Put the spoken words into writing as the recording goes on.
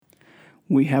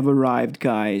We have arrived,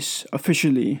 guys,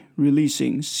 officially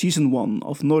releasing Season 1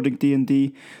 of Nordic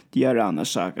D&D, the Ariana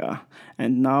Saga.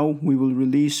 And now we will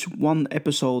release one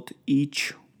episode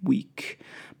each week.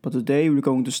 But today we're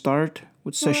going to start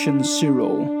with Session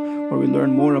 0, where we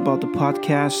learn more about the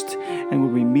podcast and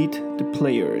where we meet the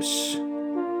players.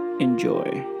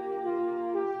 Enjoy.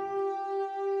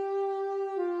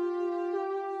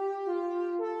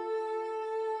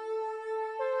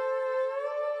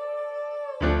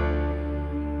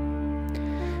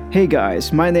 Hey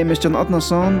guys, my name is John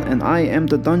Atnason and I am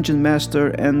the Dungeon Master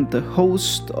and the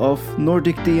host of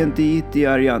Nordic D&D, the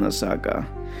Ariana Saga.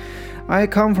 I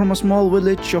come from a small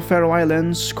village of Faroe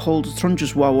Islands called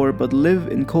Trondheimsvágur but live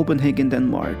in Copenhagen,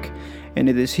 Denmark, and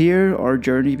it is here our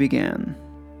journey began.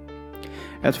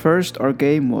 At first, our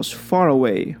game was far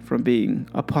away from being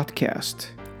a podcast.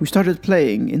 We started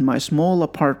playing in my small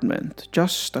apartment,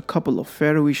 just a couple of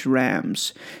Faroese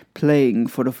rams playing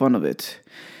for the fun of it.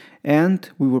 And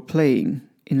we were playing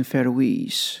in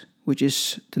Faroese, which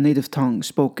is the native tongue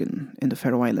spoken in the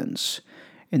Faroe Islands,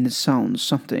 and it sounds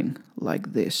something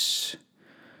like this.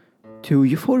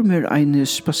 Jeg får mer en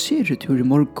spaseretur I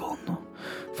morgon.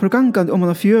 Forgangande om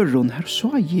man fjörron her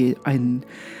så jeg en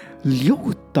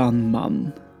ljotan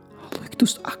mann. Han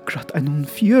lyktust akkurat en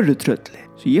fjøretrøtli,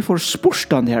 så jeg får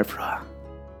sporstan herfra.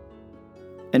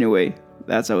 Anyway,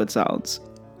 that's how it sounds.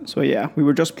 So yeah, we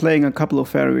were just playing a couple of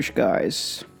Faroese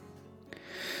guys.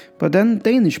 But then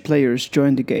Danish players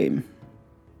joined the game,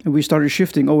 and we started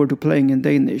shifting over to playing in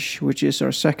Danish, which is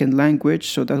our second language,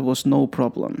 so that was no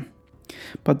problem.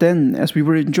 But then, as we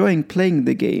were enjoying playing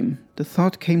the game, the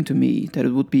thought came to me that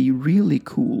it would be really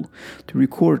cool to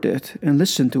record it and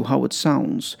listen to how it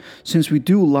sounds, since we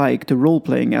do like the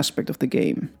role-playing aspect of the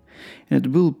game, and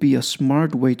it will be a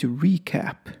smart way to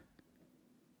recap.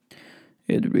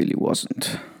 It really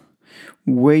wasn't.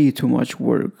 Way too much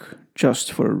work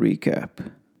just for a recap.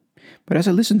 But as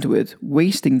I listened to it,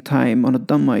 wasting time on a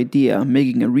dumb idea,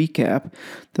 making a recap,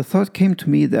 the thought came to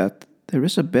me that there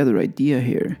is a better idea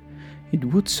here. It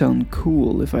would sound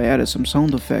cool if I added some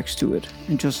sound effects to it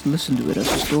and just listened to it as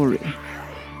a story.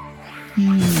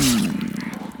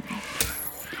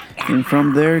 And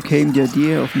from there came the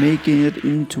idea of making it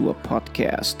into a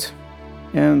podcast.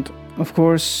 And of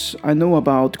course, I know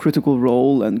about Critical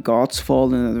Role and God's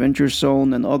Fall and Adventure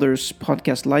Zone and others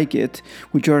podcasts like it,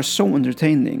 which are so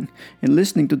entertaining, and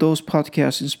listening to those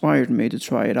podcasts inspired me to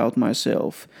try it out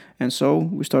myself, and so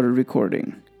we started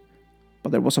recording.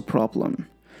 But there was a problem.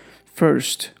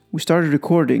 First, we started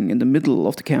recording in the middle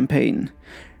of the campaign.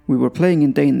 We were playing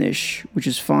in Danish, which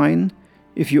is fine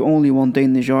if you only want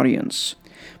Danish audience,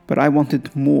 but I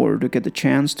wanted more to get the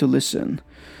chance to listen.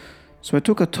 So I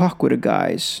took a talk with the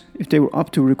guys if they were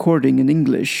up to recording in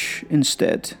English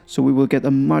instead, so we will get a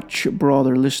much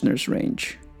broader listeners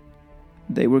range.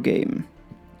 They were game.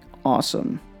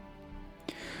 Awesome.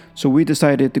 So we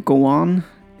decided to go on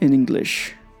in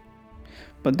English.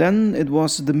 But then it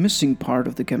was the missing part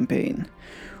of the campaign,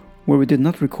 where we did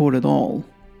not record at all,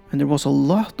 and there was a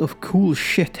lot of cool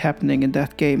shit happening in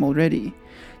that game already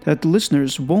that the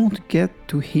listeners won't get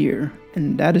to hear,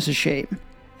 and that is a shame.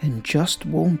 And just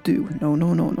won't do.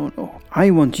 No.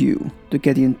 I want you to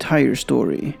get the entire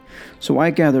story. So I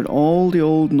gathered all the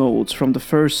old notes from the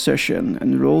first session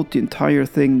and wrote the entire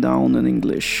thing down in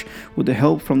English, with the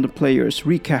help from the players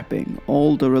recapping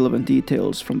all the relevant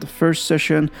details from the first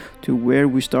session to where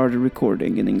we started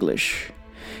recording in English.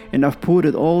 And I've put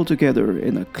it all together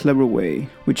in a clever way,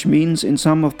 which means in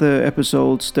some of the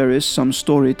episodes there is some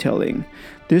storytelling.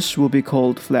 This will be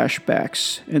called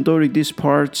flashbacks, and during these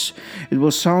parts it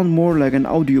will sound more like an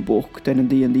audiobook than a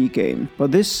D&D game,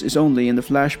 but this is only in the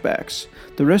flashbacks.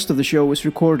 The rest of the show is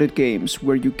recorded games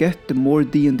where you get the more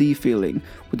D&D feeling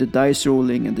with the dice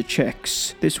rolling and the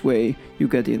checks. This way you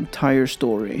get the entire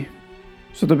story.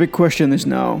 So the big question is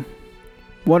now,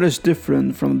 what is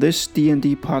different from this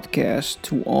D&D podcast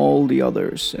to all the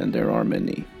others, and there are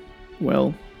many?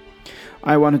 Well,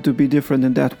 I want it to be different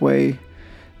in that way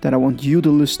that I want you,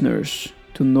 the listeners,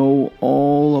 to know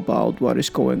all about what is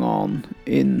going on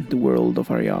in the world of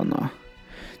Ariana.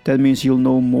 That means you'll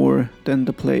know more than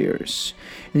the players,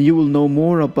 and you will know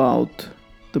more about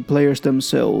the players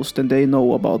themselves than they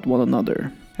know about one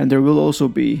another. And there will also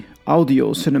be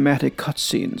audio cinematic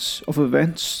cutscenes of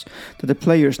events that the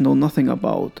players know nothing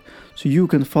about, so you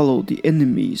can follow the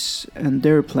enemies and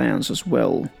their plans as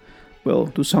well. Well,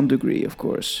 to some degree, of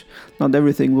course. Not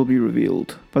everything will be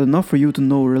revealed, but enough for you to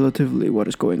know relatively what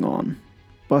is going on.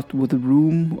 But with the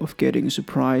room of getting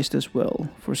surprised as well,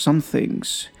 for some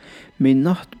things may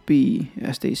not be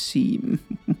as they seem.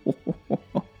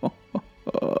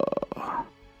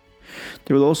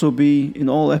 There will also be in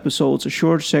all episodes a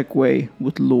short segue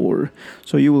with lore,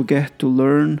 so you will get to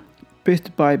learn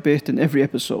bit by bit in every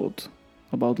episode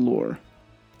about lore.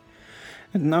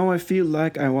 And now I feel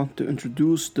like I want to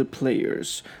introduce the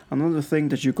players. Another thing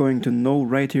that you're going to know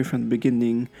right here from the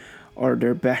beginning are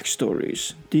their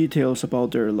backstories, details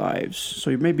about their lives, so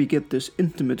you maybe get this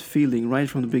intimate feeling right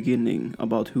from the beginning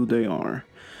about who they are.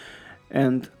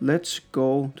 And let's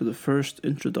go to the first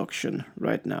introduction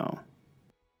right now.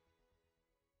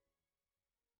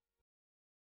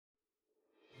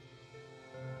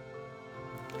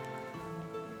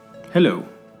 Hello,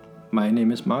 my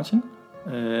name is Martin.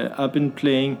 I've been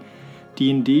playing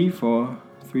D&D for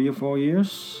 3 or 4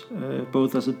 years,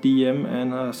 both as a DM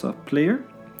and as a player.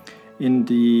 In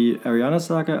the Ariana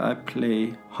Saga, I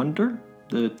play Hunter,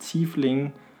 the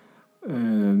tiefling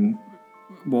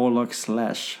warlock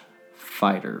 /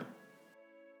 fighter.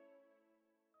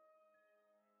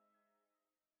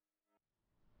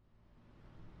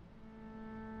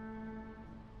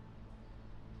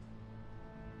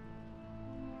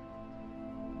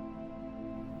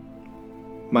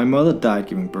 My mother died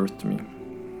giving birth to me.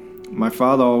 My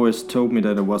father always told me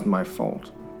that it wasn't my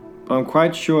fault. But I'm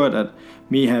quite sure that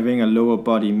me having a lower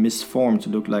body misformed to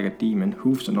look like a demon,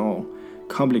 hooves and all,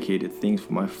 complicated things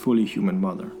for my fully human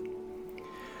mother.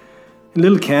 In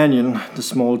Little Canyon, the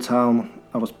small town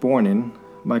I was born in,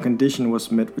 my condition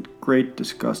was met with great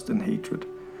disgust and hatred.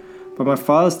 But my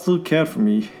father still cared for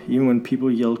me, even when people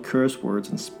yelled curse words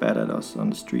and spat at us on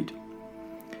the street.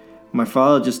 My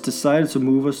father just decided to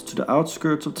move us to the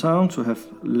outskirts of town to have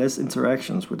less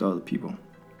interactions with other people.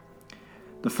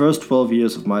 The first 12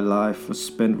 years of my life was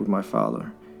spent with my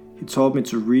father. He taught me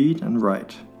to read and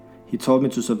write. He taught me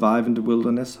to survive in the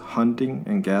wilderness, hunting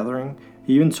and gathering.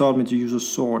 He even taught me to use a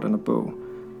sword and a bow,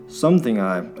 something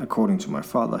I, according to my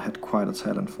father, had quite a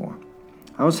talent for.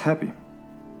 I was happy.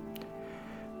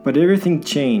 But everything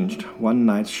changed one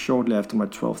night shortly after my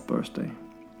 12th birthday.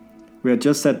 We had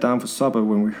just sat down for supper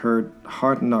when we heard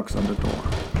hard knocks on the door.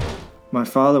 My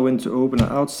father went to open,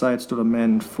 and outside stood a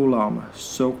man in full armor,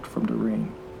 soaked from the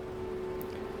rain.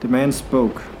 The man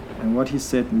spoke, and what he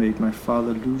said made my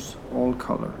father lose all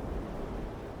color.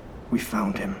 We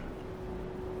found him.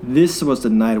 This was the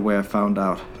night where I found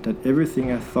out that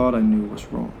everything I thought I knew was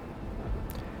wrong.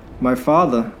 My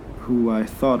father, who I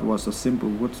thought was a simple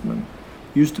woodsman,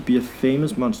 used to be a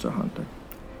famous monster hunter.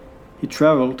 He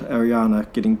traveled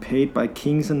Ariana, getting paid by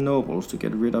kings and nobles to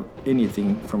get rid of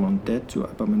anything from undead to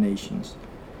abominations,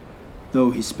 though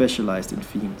he specialized in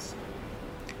fiends.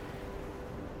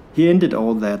 He ended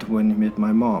all that when he met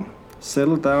my mom,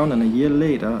 settled down, and a year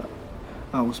later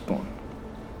I was born.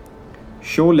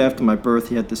 Shortly after my birth,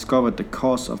 he had discovered the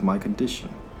cause of my condition.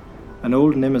 An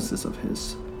old nemesis of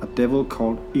his, a devil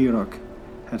called Irok,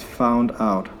 had found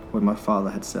out when my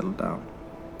father had settled down.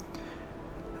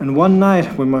 And one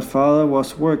night when my father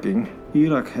was working,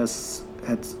 Irok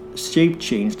had shape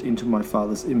changed into my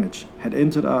father's image, had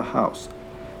entered our house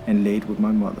and laid with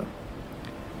my mother.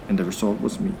 And the result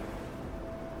was me.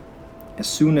 As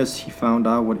soon as he found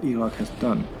out what Irok had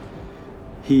done,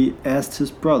 he asked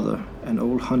his brother, an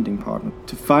old hunting partner,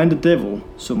 to find the devil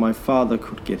so my father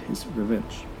could get his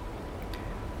revenge.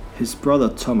 His brother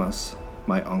Thomas,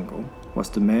 my uncle, was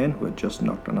the man who had just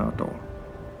knocked on our door.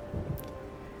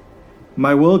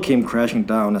 My world came crashing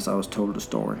down as I was told the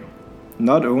story.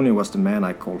 Not only was the man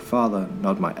I called father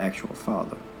not my actual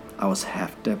father, I was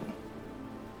half devil.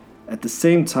 At the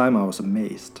same time I was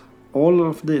amazed. All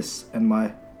of this and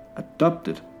my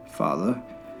adopted father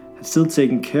had still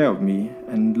taken care of me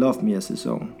and loved me as his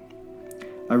own.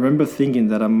 I remember thinking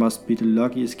that I must be the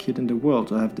luckiest kid in the world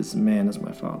to have this man as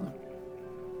my father.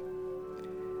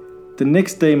 The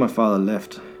next day my father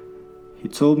left. He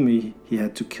told me he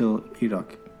had to kill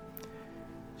Irok.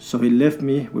 So he left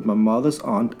me with my mother's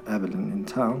aunt Evelyn in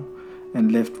town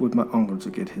and left with my uncle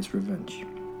to get his revenge.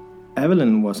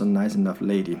 Evelyn was a nice enough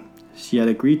lady. She had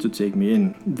agreed to take me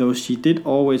in, though she did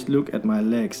always look at my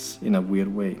legs in a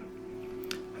weird way.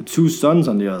 Her 2 sons,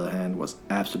 on the other hand, was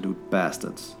absolute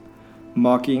bastards,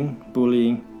 mocking,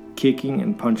 bullying, kicking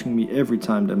and punching me every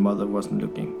time their mother wasn't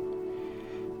looking.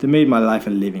 They made my life a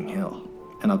living hell.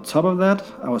 And on top of that,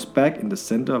 I was back in the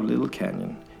center of Little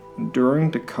Canyon, enduring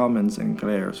the comments and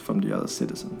glares from the other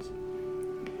citizens.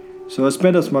 So I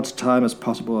spent as much time as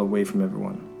possible away from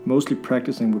everyone, mostly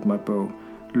practicing with my bow,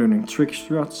 learning trick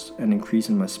shots and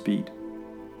increasing my speed.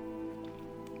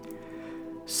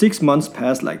 6 months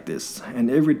passed like this,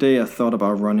 and every day I thought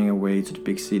about running away to the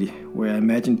big city, where I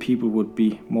imagined people would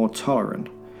be more tolerant,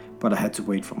 but I had to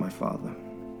wait for my father.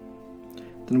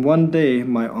 Then one day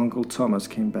my uncle Thomas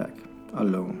came back,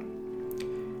 alone.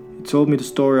 He told me the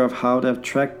story of how they have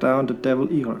tracked down the devil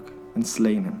Irok and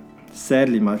slain him.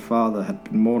 Sadly, my father had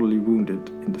been mortally wounded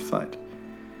in the fight.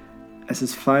 As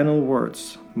his final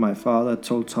words, my father had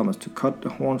told Thomas to cut the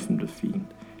horns from the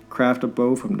fiend, craft a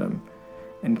bow from them,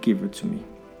 and give it to me.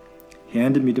 He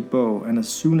handed me the bow, and as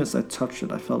soon as I touched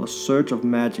it, I felt a surge of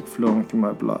magic flowing through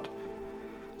my blood.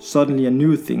 Suddenly I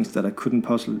knew things that I couldn't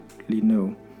possibly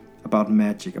know about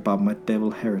magic, about my devil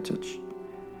heritage.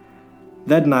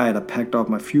 That night I packed up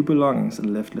my few belongings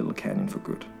and left Little Canyon for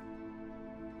good.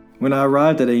 When I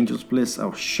arrived at Angel's Bliss, I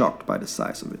was shocked by the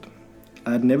size of it.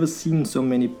 I had never seen so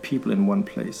many people in one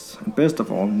place, and best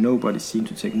of all, nobody seemed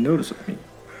to take notice of me.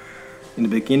 In the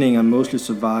beginning, I mostly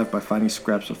survived by finding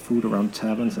scraps of food around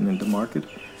taverns and in the market,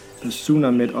 but soon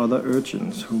I met other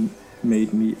urchins who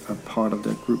made me a part of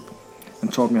their group,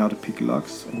 and taught me how to pick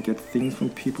locks and get things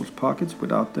from people's pockets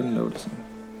without them noticing.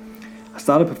 I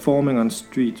started performing on the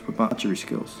streets with my archery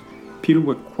skills. People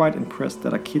were quite impressed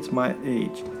that a kid my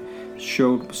age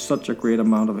showed such a great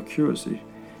amount of accuracy,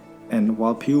 and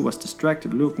while people was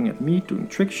distracted looking at me doing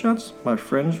trick shots, my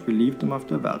friends relieved them of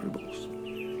their valuables.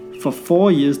 For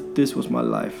 4 years this was my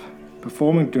life,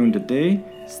 performing during the day,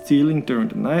 stealing during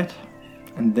the night,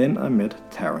 and then I met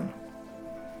Taran.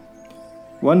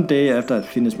 One day after I had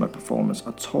finished my performance,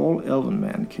 a tall elven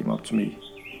man came up to me.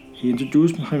 He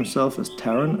introduced himself as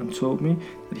Taran and told me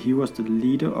that he was the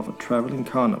leader of a traveling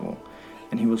carnival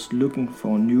and he was looking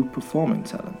for a new performing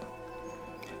talent.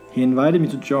 He invited me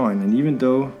to join, and even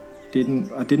though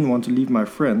I didn't want to leave my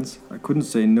friends, I couldn't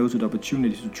say no to the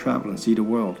opportunity to travel and see the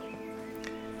world.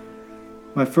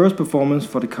 My first performance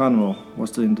for the carnival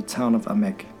was in the town of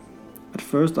Amek. At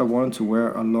first I wanted to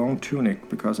wear a long tunic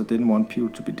because I didn't want people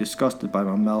to be disgusted by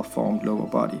my malformed lower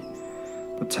body.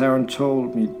 But Taran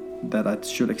told me that I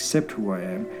should accept who I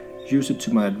am, use it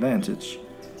to my advantage.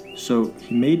 So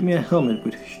he made me a helmet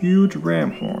with huge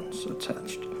ram horns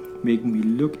attached, making me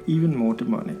look even more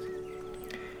demonic.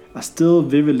 I still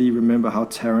vividly remember how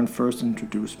Taran first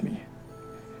introduced me.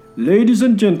 "Ladies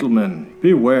and gentlemen,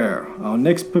 beware. Our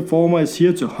next performer is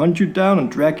here to hunt you down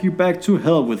and drag you back to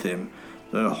hell with him.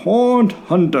 The Horned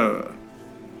Hunter."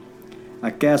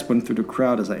 A gasp went through the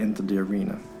crowd as I entered the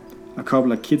arena. A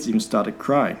couple of kids even started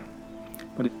crying.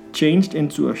 But it changed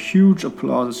into a huge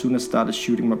applause as soon as I started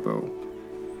shooting my bow.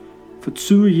 For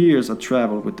 2 years I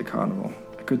traveled with the carnival.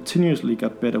 I continuously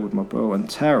got better with my bow, and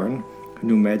Taran, who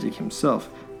knew magic himself,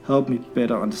 helped me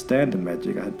better understand the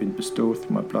magic I had been bestowed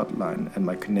through my bloodline and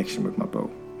my connection with my bow.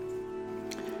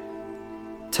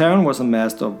 Taran was a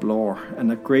master of lore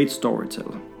and a great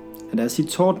storyteller. And as he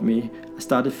taught me, I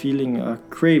started feeling a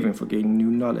craving for gaining new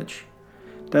knowledge.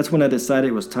 That's when I decided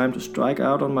it was time to strike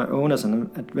out on my own as an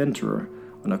adventurer,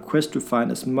 on a quest to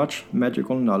find as much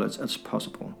magical knowledge as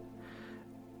possible.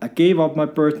 I gave up my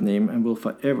birth name and will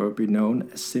forever be known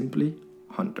as simply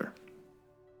Hunter.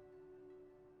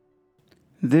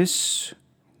 This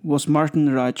was Martin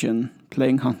Rajan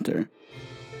playing Hunter.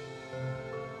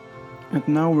 And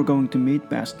now we're going to meet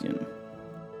Bastian.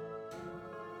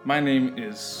 My name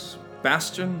is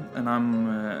Bastian, and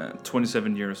I'm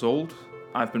 27 years old.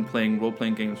 I've been playing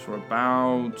role-playing games for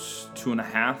about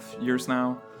 2.5 years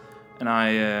now, and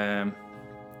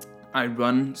I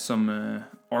run some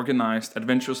organized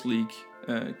Adventures League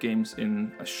games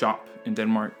in a shop in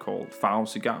Denmark called Faro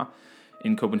Cigar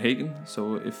in Copenhagen.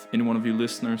 So if any one of you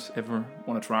listeners ever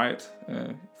want to try it,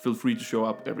 feel free to show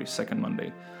up every second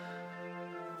Monday.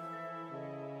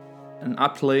 And I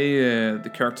play the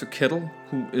character Kettle,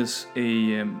 who is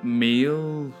a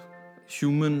male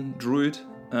human druid,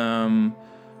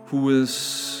 who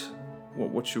is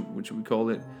what should we call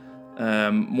it?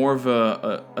 More of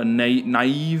a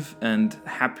naive and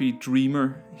happy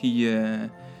dreamer. He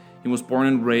was born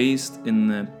and raised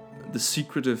in the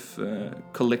secretive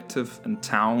collective and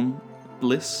town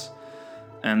Bliss,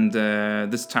 and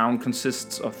this town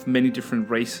consists of many different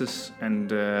races and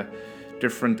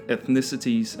different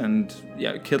ethnicities. And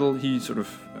Kettle, he sort of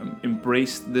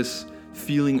embraced this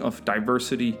feeling of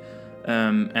diversity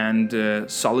and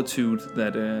solitude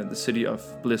that the city of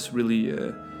Bliss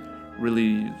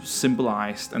really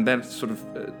symbolized, and that sort of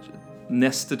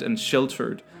nested and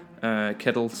sheltered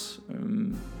Kettle's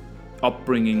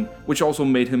upbringing, which also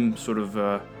made him sort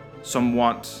of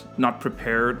somewhat not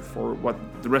prepared for what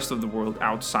the rest of the world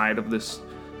outside of this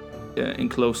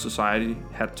enclosed society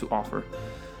had to offer.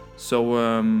 So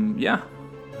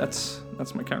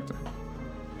that's my character.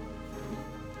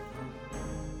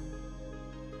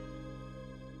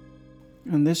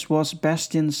 And this was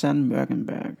Bastian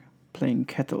Sandbergenberg playing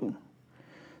Kettle.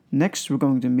 Next we're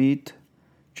going to meet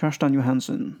Kjartan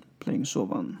Johansen playing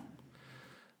Sovan.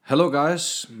 Hello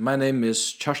guys, my name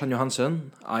is Kjartan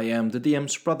Johansen. I am the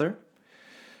DM's brother.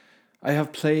 I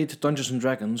have played Dungeons &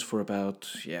 Dragons for about,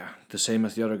 the same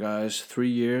as the other guys, 3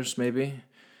 years maybe.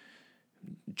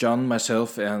 John,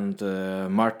 myself and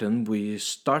Martin, we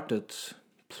started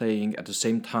playing at the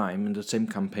same time in the same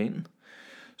campaign.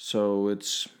 So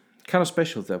it's kind of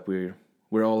special that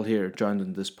we're all here joined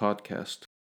in this podcast.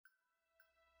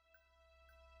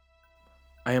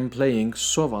 I am playing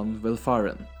Sovan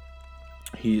Velfaren.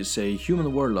 He is a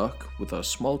human warlock with a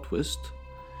small twist,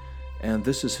 and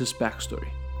this is his backstory.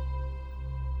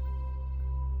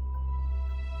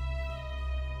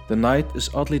 The night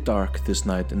is oddly dark this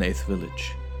night in 8th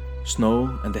Village.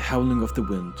 Snow and the howling of the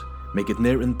wind make it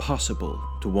near impossible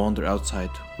to wander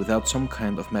outside without some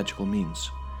kind of magical means.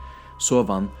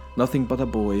 Sovan, nothing but a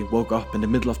boy, woke up in the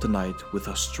middle of the night with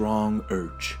a strong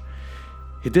urge.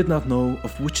 He did not know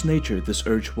of which nature this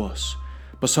urge was,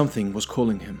 but something was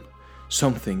calling him.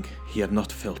 Something he had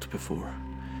not felt before.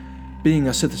 Being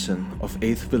a citizen of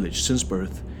 8th Village since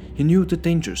birth, he knew the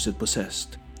dangers it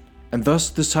possessed, and thus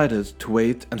decided to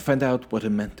wait and find out what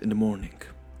it meant in the morning.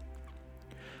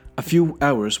 A few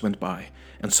hours went by,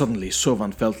 and suddenly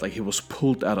Sovan felt like he was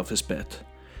pulled out of his bed.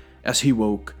 As he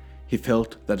woke, he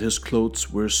felt that his clothes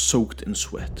were soaked in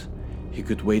sweat. He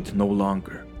could wait no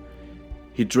longer.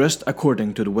 He dressed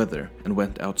according to the weather and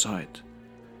went outside.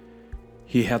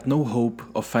 He had no hope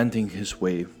of finding his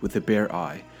way with the bare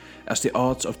eye, as the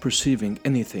odds of perceiving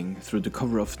anything through the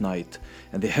cover of night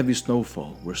and the heavy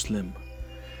snowfall were slim.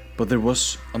 But there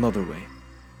was another way.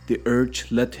 The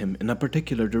urge led him in a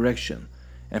particular direction,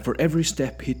 and for every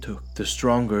step he took, the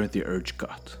stronger the urge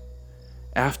got.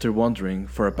 After wandering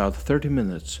for about 30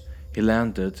 minutes, he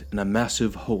landed in a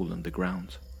massive hole in the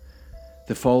ground.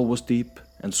 The fall was deep,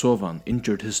 and Sovan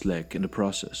injured his leg in the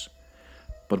process.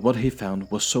 But what he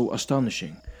found was so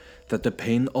astonishing that the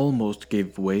pain almost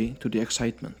gave way to the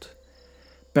excitement.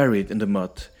 Buried in the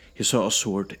mud, he saw a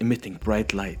sword emitting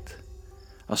bright light.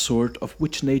 A sword of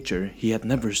which nature he had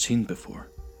never seen before.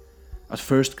 At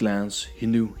first glance, he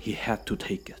knew he had to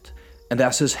take it, and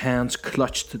as his hands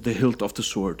clutched the hilt of the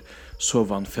sword,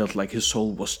 Sovan felt like his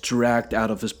soul was dragged out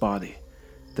of his body.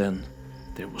 Then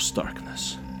there was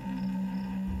darkness.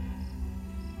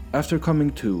 After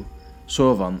coming to,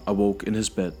 Sovan awoke in his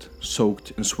bed,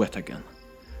 soaked in sweat again.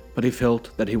 But he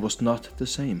felt that he was not the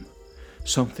same.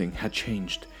 Something had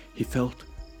changed. He felt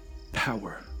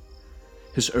power.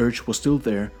 His urge was still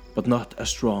there, but not as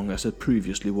strong as it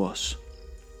previously was.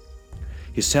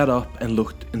 He sat up and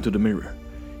looked into the mirror.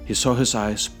 He saw his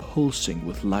eyes pulsing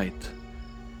with light.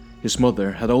 His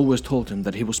mother had always told him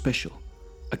that he was special,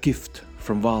 a gift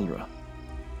from Valra.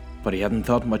 But he hadn't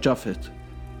thought much of it,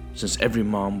 since every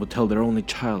mom would tell their only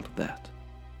child that.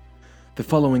 The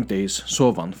following days,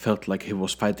 Sovan felt like he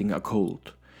was fighting a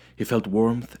cold. He felt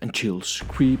warmth and chills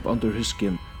creep under his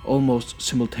skin almost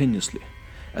simultaneously,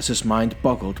 as his mind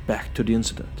boggled back to the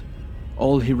incident.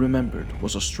 All he remembered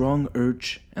was a strong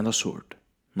urge and a sword,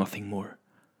 nothing more.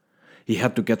 He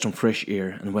had to get some fresh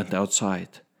air and went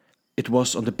outside. It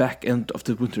was on the back end of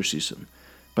the winter season,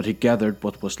 but he gathered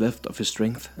what was left of his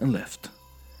strength and left.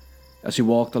 As he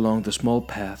walked along the small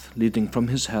path leading from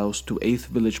his house to 8th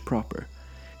Village proper,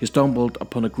 he stumbled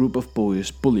upon a group of boys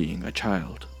bullying a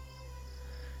child.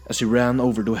 As he ran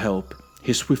over to help,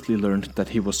 he swiftly learned that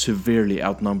he was severely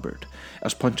outnumbered,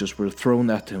 as punches were thrown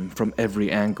at him from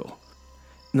every angle.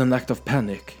 In an act of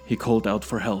panic, he called out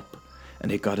for help,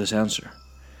 and he got his answer.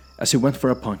 As he went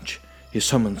for a punch, he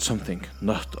summoned something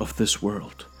not of this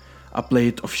world, a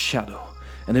blade of shadow,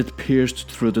 and it pierced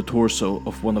through the torso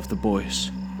of one of the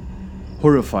boys.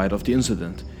 Horrified of the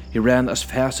incident, he ran as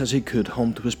fast as he could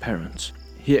home to his parents.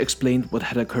 He explained what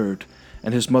had occurred,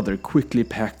 and his mother quickly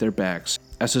packed their bags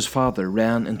as his father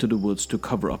ran into the woods to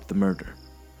cover up the murder.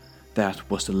 That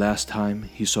was the last time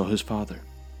he saw his father.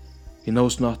 He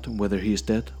knows not whether he is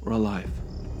dead or alive.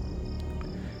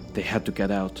 They had to get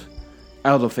out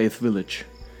of 8th Village.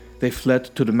 They fled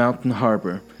to the mountain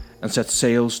harbor and set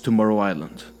sails to Morrow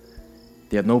Island.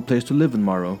 They had no place to live in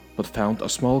Morrow, but found a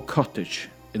small cottage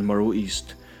in Morrow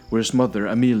East, where his mother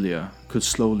Amelia could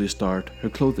slowly start her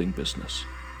clothing business.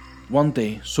 One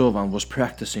day, Sovan was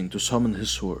practicing to summon his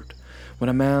sword, when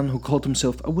a man who called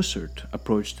himself a wizard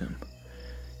approached him.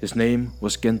 His name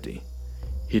was Genti.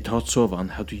 He taught Sovan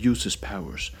how to use his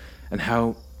powers, and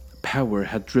how power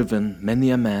had driven many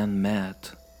a man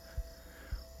mad.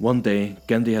 One day,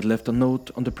 Genti had left a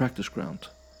note on the practice ground.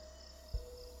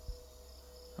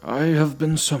 "I have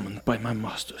been summoned by my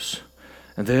masters,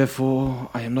 and therefore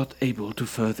I am not able to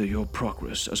further your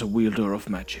progress as a wielder of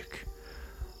magic.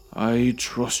 I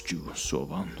trust you,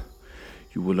 Sovan.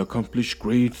 You will accomplish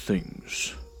great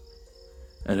things."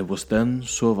 and it was then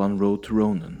Sovan rode to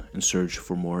Ronan in search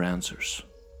for more answers.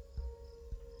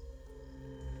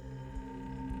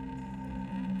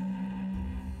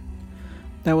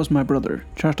 That was my brother,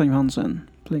 Kjartan Johansen,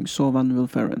 playing Sovan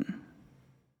Wilferin.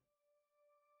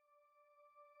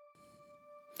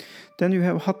 Then you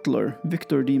have Hutler,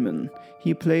 Victor Demon.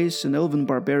 He plays an elven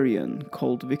barbarian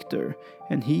called Victor,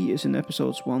 and he is in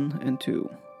episodes 1 and 2.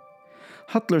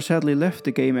 Hutler sadly left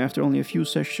the game after only a few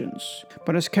sessions,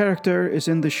 but his character is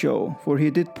in the show, for he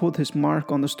did put his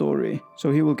mark on the story, so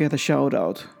he will get a shout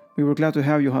out. We were glad to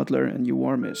have you, Hutler, and you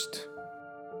are missed.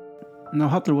 Now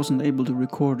Hutler wasn't able to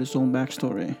record his own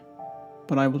backstory,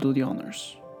 but I will do the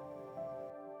honors.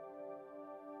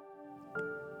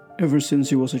 Ever since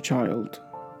he was a child,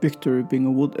 Victor, being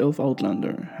a wood elf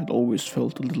outlander, had always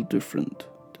felt a little different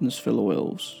than his fellow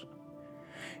elves.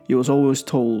 He was always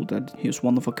told that he was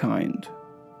one of a kind.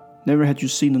 Never had you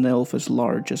seen an elf as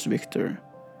large as Victor,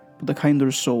 but a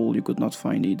kinder soul you could not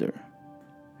find either.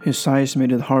 His size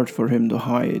made it hard for him to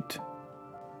hide,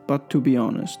 but to be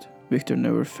honest, Victor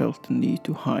never felt the need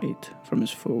to hide from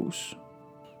his foes.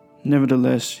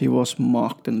 Nevertheless, he was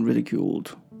mocked and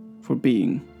ridiculed for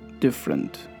being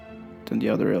different than the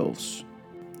other elves.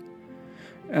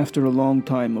 After a long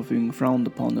time of being frowned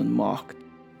upon and mocked,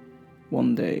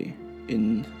 one day,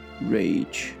 in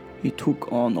rage, he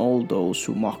took on all those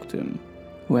who mocked him,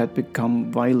 who had become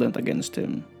violent against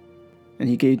him, and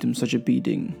he gave them such a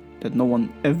beating that no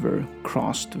one ever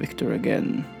crossed Victor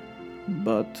again.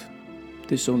 But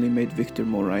this only made Victor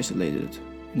more isolated,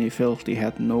 and he felt he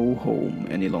had no home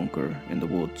any longer in the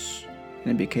woods,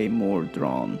 and became more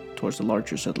drawn towards the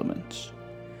larger settlements.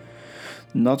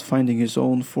 Not finding his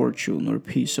own fortune or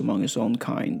peace among his own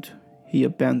kind, he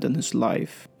abandoned his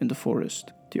life in the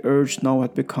forest. The urge now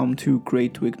had become too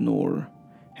great to ignore,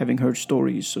 having heard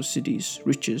stories of cities,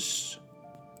 riches,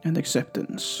 and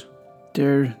acceptance.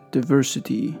 Their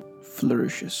diversity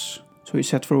flourishes. So he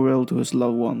said farewell to his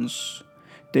loved ones,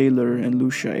 Daler and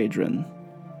Lucia Adrian,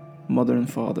 mother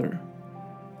and father,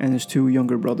 and his two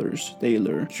younger brothers,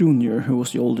 Daler Jr., who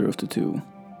was the older of the two,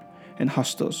 and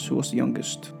Hastas, who was the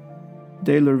youngest.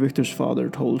 Daler, Victor's father,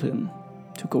 told him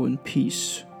to go in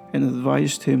peace and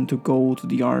advised him to go to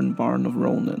the Iron Barn of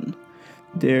Ronan.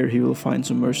 There he will find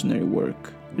some mercenary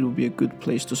work. It will be a good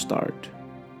place to start.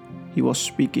 He was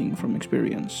speaking from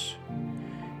experience.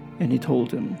 And he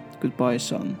told him, "Goodbye,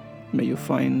 son. May you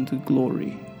find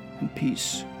glory and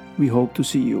peace. We hope to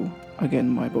see you again,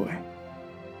 my boy."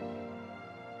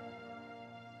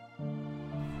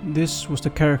 This was the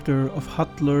character of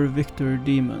Hutler Victor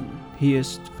Demon. He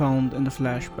is found in the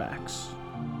flashbacks.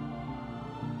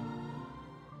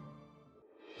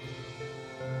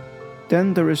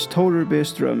 Then there is Toder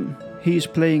Bistrom. He is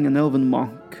playing an elven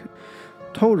monk.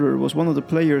 Toder was one of the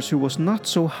players who was not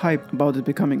so hyped about it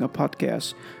becoming a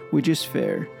podcast, which is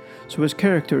fair, so his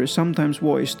character is sometimes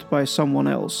voiced by someone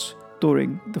else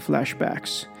during the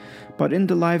flashbacks. But in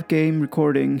the live game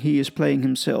recording he is playing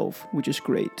himself, which is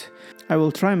great. I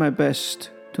will try my best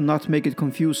to not make it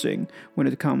confusing when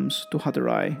it comes to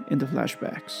Hadurai in the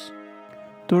flashbacks.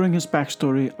 During his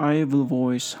backstory, I will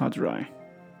voice Hadurai.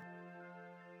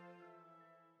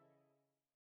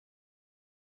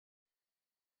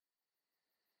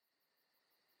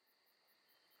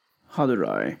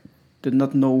 Hadurai did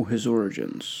not know his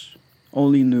origins.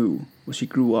 All he knew was he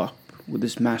grew up with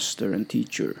his master and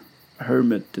teacher, a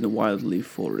hermit in a wildleaf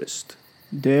forest.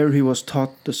 There he was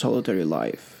taught the solitary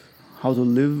life, how to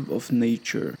live of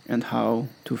nature and how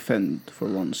to fend for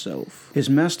oneself. His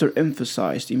master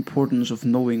emphasized the importance of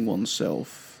knowing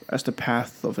oneself as the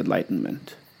path of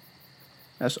enlightenment,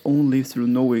 as only through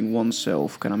knowing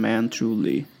oneself can a man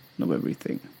truly know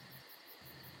everything.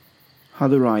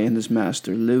 Hadurai and his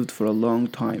master lived for a long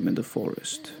time in the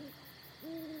forest.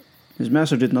 His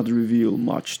master did not reveal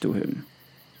much to him,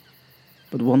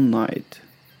 but one night,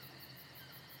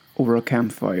 over a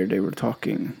campfire they were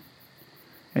talking,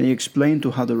 and he explained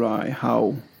to Hadurai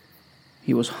how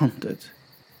he was hunted,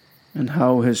 and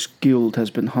how his guild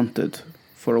has been hunted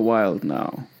for a while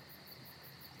now.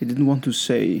 He didn't want to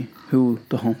say who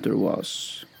the hunter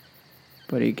was,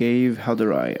 but he gave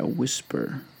Hadurai a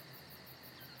whisper.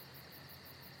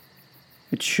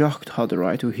 It shocked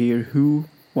Hadurai to hear who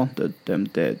wanted them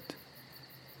dead.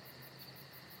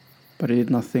 But he did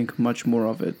not think much more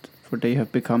of it, for they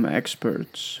have become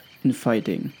experts in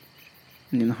fighting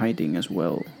and in hiding as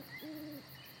well.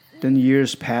 Then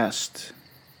years passed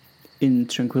in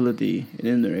tranquility and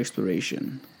inner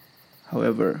exploration.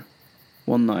 However,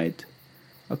 one night,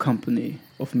 a company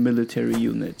of military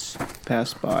units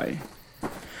passed by.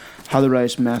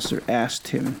 Hadurai's master asked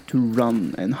him to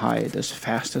run and hide as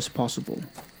fast as possible.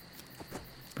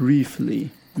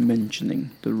 briefly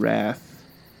mentioning the wrath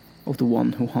of the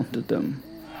one who hunted them.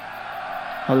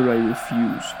 Hadurai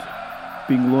refused,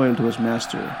 being loyal to his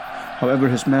master. However,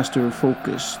 his master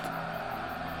focused,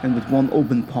 and with one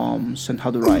open palm sent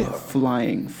Hadurai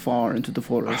flying far into the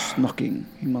forest, knocking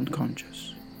him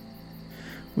unconscious.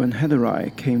 When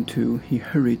Hadurai came to, he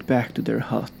hurried back to their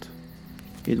hut.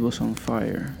 It was on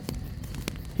fire.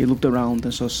 He looked around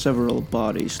and saw several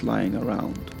bodies lying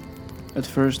around. At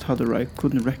first, Hadurai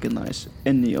couldn't recognize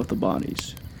any of the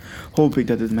bodies, hoping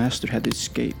that his master had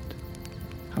escaped.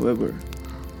 However,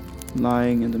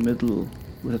 lying in the middle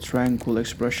with a tranquil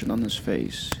expression on his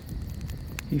face,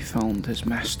 he found his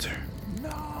master.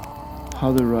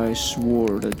 Hadurai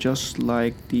swore that just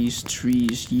like these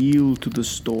trees yield to the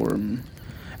storm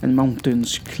and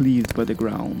mountains cleaved by the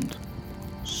ground,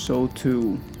 so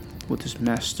too would his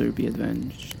master be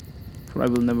avenged. For I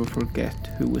will never forget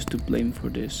who was to blame for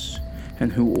this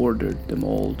and who ordered them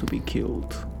all to be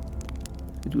killed.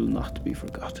 It will not be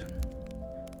forgotten.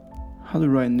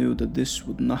 Hadurai knew that this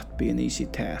would not be an easy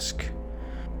task.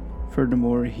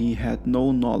 Furthermore, he had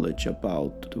no knowledge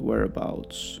about the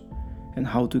whereabouts and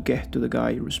how to get to the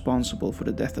guy responsible for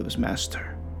the death of his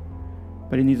master.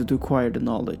 But he needed to acquire the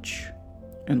knowledge,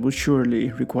 and would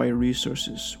surely require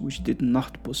resources which he did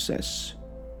not possess,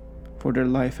 for their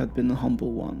life had been a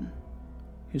humble one.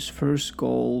 His first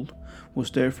goal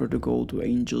was therefore to go to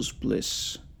Angel's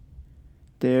Bliss.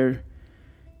 There,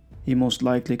 he most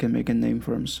likely can make a name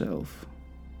for himself.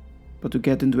 But to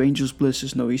get into Angel's Bliss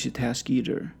is no easy task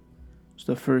either,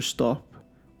 so the first stop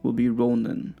will be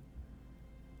Ronin,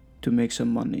 to make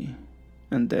some money,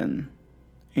 and then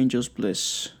Angel's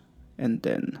Bliss, and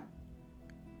then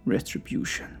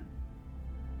Retribution.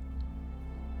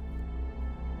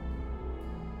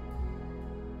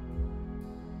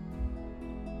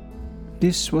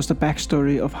 This was the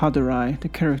backstory of Hadurai, the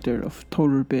character of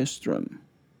Thorur Bestrom,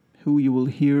 who you will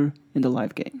hear in the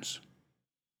live games.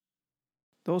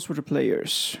 Those were the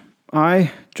players.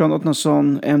 I, John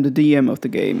Otnason, am the DM of the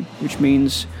game, which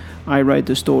means I write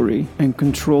the story and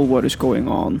control what is going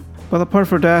on. But apart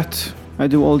from that, I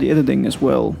do all the editing as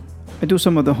well. I do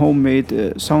some of the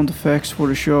homemade sound effects for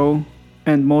the show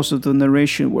and most of the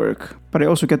narration work, but I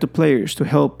also get the players to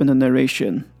help in the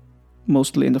narration,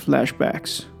 mostly in the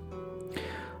flashbacks.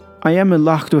 I am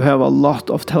lucky to have a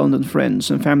lot of talented friends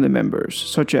and family members,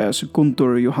 such as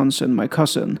Guntur Johansen, my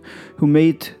cousin, who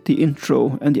made the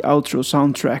intro and the outro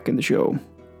soundtrack in the show.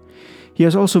 He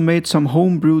has also made some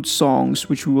homebrewed songs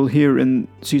which we will hear in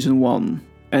Season 1,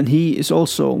 and he is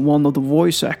also one of the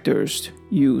voice actors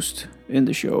used in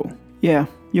the show. Yeah,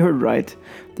 you heard right,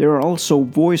 there are also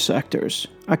voice actors.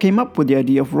 I came up with the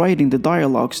idea of writing the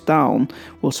dialogues down,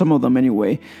 well some of them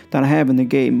anyway, that I have in the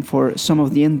game for some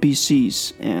of the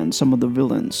NPCs and some of the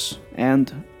villains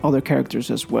and other characters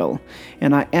as well.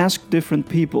 And I asked different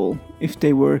people if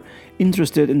they were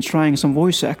interested in trying some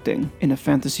voice acting in a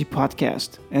fantasy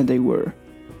podcast, and they were,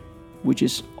 which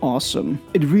is awesome.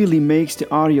 It really makes the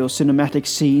audio cinematic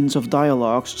scenes of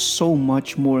dialogues so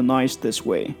much more nice this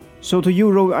way. So to you,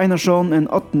 Roger Einarsson and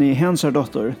Atni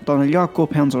Hansardottir, Daniel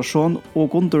Jakob Hansarsson og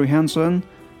Guntur Hansen,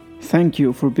 thank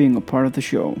you for being a part of the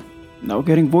show. Now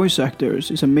getting voice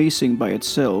actors is amazing by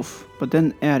itself, but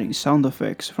then adding sound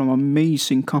effects from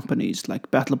amazing companies like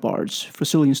BattleBards,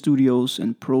 Brazilian Studios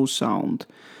and Pro Sound.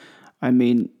 I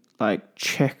mean, like,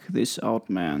 check this out,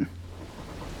 man.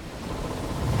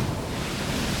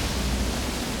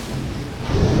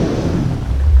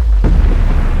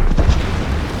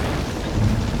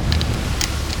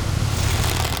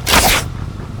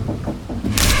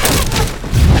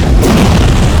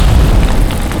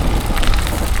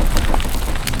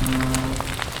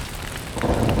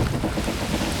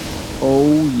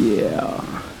 Oh yeah,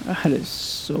 that is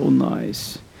so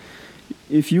nice.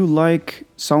 If you like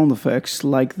sound effects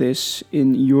like this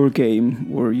in your game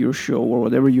or your show or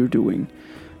whatever you're doing,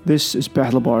 this is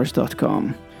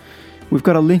battlebars.com. We've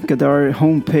got a link at our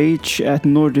homepage at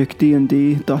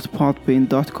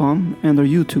nordicdnd.podbean.com and our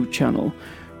YouTube channel.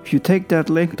 If you take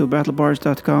that link to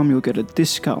battlebars.com, you'll get a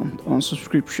discount on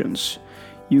subscriptions.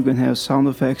 You can have sound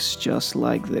effects just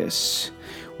like this.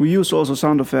 We use also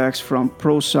sound effects from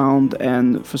Pro Sound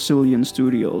and Brazilian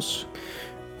Studios.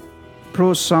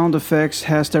 Pro Sound Effects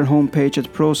has their homepage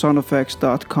at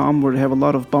prosoundeffects.com, where they have a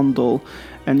lot of bundle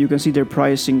and you can see their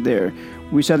pricing there.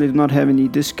 We sadly do not have any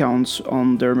discounts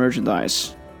on their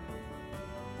merchandise.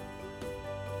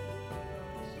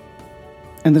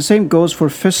 And the same goes for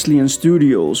Thessalian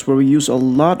Studios, where we use a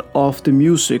lot of the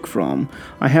music from.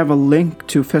 I have a link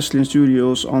to Thessalian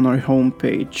Studios on our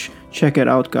homepage. Check it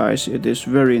out, guys, it is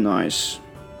very nice.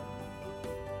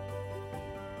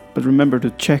 But remember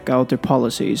to check out their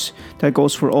policies. That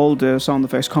goes for all the sound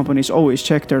effects companies. Always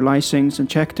check their license and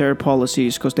check their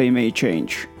policies, because they may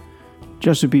change.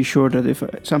 Just to be sure that if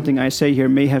something I say here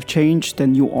may have changed,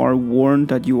 then you are warned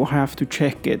that you have to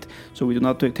check it, so we do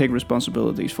not take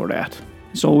responsibilities for that.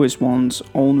 It's always one's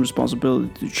own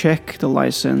responsibility to check the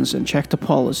license and check the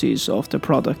policies of the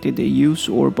product that they use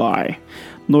or buy.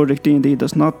 Nordic D&D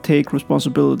does not take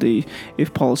responsibility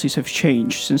if policies have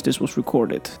changed since this was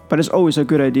recorded. But it's always a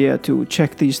good idea to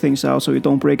check these things out so you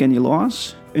don't break any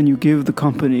laws and you give the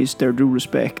companies their due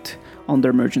respect on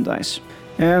their merchandise.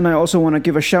 And I also want to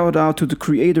give a shout out to the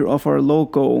creator of our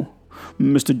logo,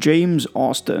 Mr. James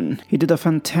Austin. He did a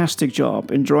fantastic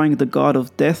job in drawing the god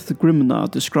of death, Grimna,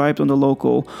 described on the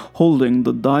logo, holding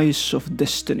the dice of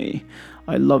destiny.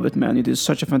 I love it, man. He did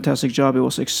such a fantastic job. It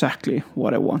was exactly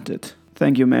what I wanted.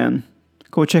 Thank you, man.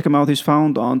 Go check him out. He's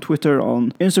found on Twitter,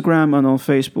 on Instagram, and on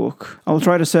Facebook. I'll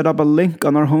try to set up a link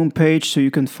on our homepage so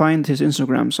you can find his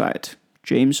Instagram site,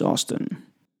 James Austin.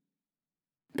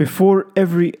 Before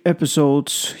every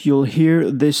episode, you'll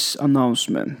hear this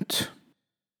announcement.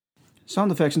 Sound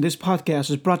effects in this podcast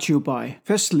is brought to you by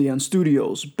Festlian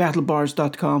Studios,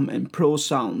 BattleBars.com, and Pro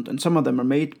Sound, and some of them are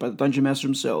made by the Dungeon Master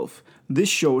himself. This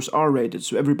show is R-rated,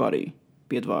 so everybody,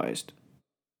 be advised.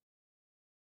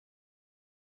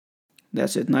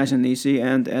 That's it, nice and easy,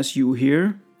 and as you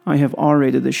hear, I have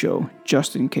R-rated the show,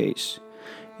 just in case.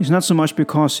 It's not so much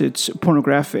because it's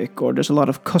pornographic or there's a lot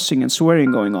of cussing and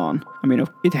swearing going on. I mean,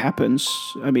 it happens.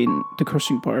 I mean, the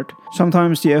cursing part.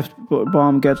 Sometimes the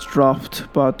F-bomb gets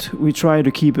dropped, but we try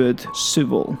to keep it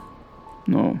civil.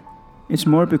 No. It's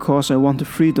more because I want the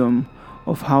freedom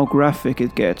of how graphic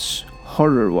it gets,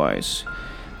 horror-wise.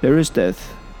 There is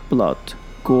death, blood,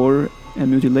 gore, and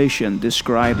mutilation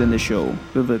described in the show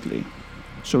vividly.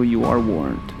 So you are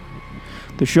warned.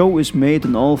 The show is made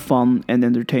in all fun and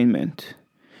entertainment.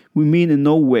 We mean in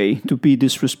no way to be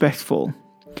disrespectful.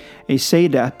 I say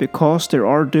that because there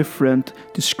are different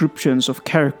descriptions of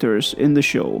characters in the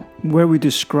show, where we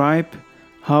describe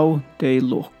how they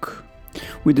look.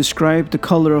 We describe the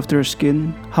color of their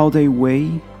skin, how they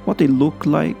weigh, what they look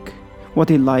like, what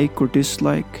they like or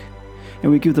dislike,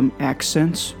 and we give them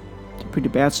accents. They're pretty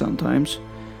bad sometimes,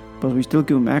 but we still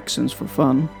give them accents for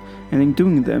fun, and in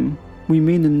doing them, we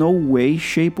mean in no way,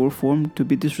 shape or form to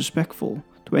be disrespectful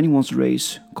to anyone's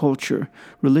race, culture,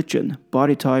 religion,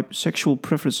 body type, sexual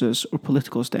preferences, or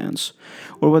political stance,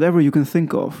 or whatever you can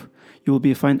think of, you will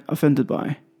be offended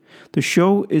by. The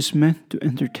show is meant to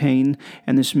entertain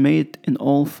and is made in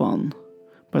all fun.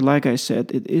 But like I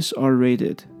said, it is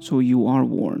R-rated, so you are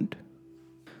warned.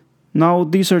 Now,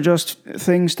 these are just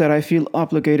things that I feel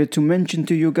obligated to mention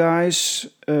to you guys,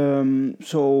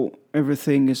 so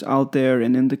everything is out there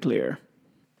and in the clear.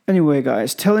 Anyway,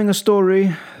 guys, telling a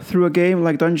story through a game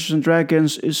like Dungeons &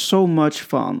 Dragons is so much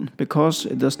fun, because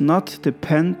it does not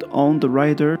depend on the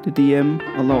writer, the DM,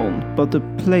 alone, but the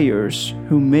players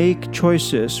who make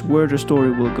choices where the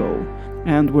story will go,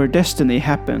 and where destiny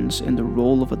happens in the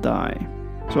roll of a die.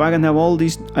 So I can have all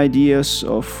these ideas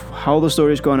of how the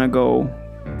story is gonna go,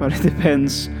 but it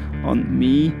depends on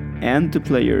me and the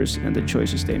players and the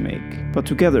choices they make. But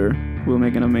together, we'll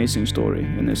make an amazing story,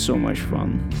 and it's so much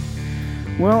fun.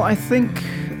 Well, I think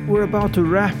we're about to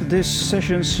wrap this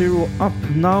session 0 up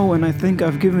now, and I think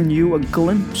I've given you a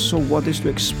glimpse of what is to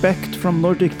expect from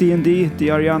Nordic D&D, the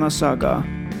Ariana Saga.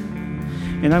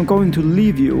 And I'm going to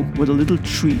leave you with a little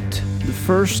treat, the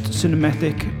first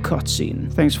cinematic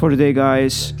cutscene. Thanks for today,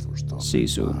 guys. See you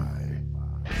soon.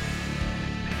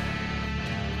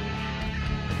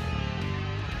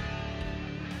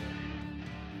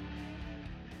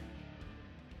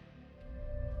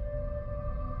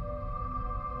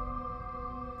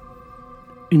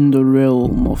 In the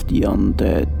realm of the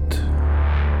undead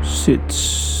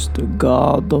sits the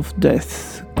god of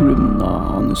death, Grimna,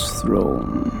 on his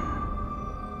throne.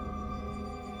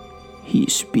 He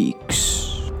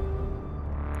speaks.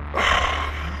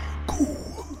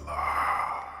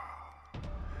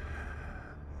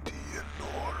 The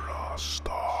Enora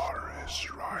star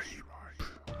is ripe,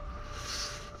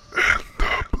 and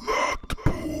the blood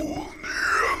pool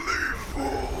nearly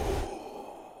full.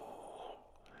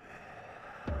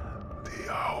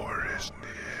 The hour is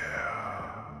near.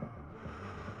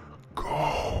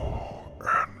 Go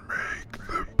and make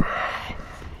the path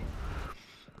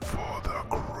for the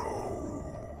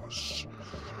crows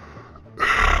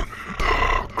and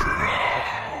the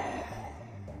ground.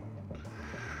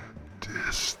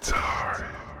 This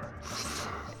time,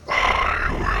 I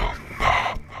will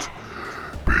not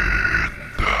be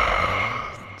in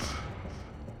that.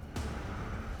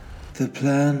 The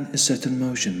plan is set in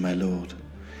motion, my lord,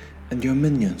 and your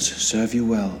minions serve you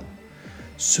well.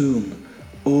 Soon,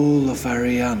 all of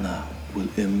Ariana will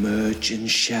emerge in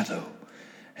shadow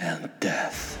and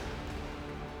death.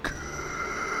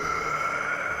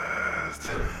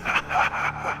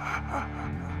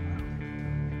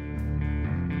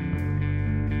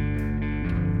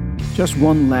 Just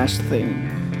one last thing.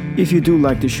 If you do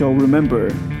like the show, remember,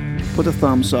 put a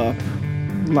thumbs up,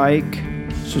 like,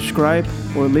 subscribe,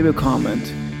 or leave a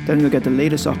comment. Then you'll get the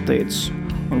latest updates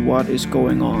on what is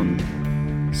going on.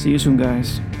 See you soon,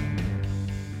 guys.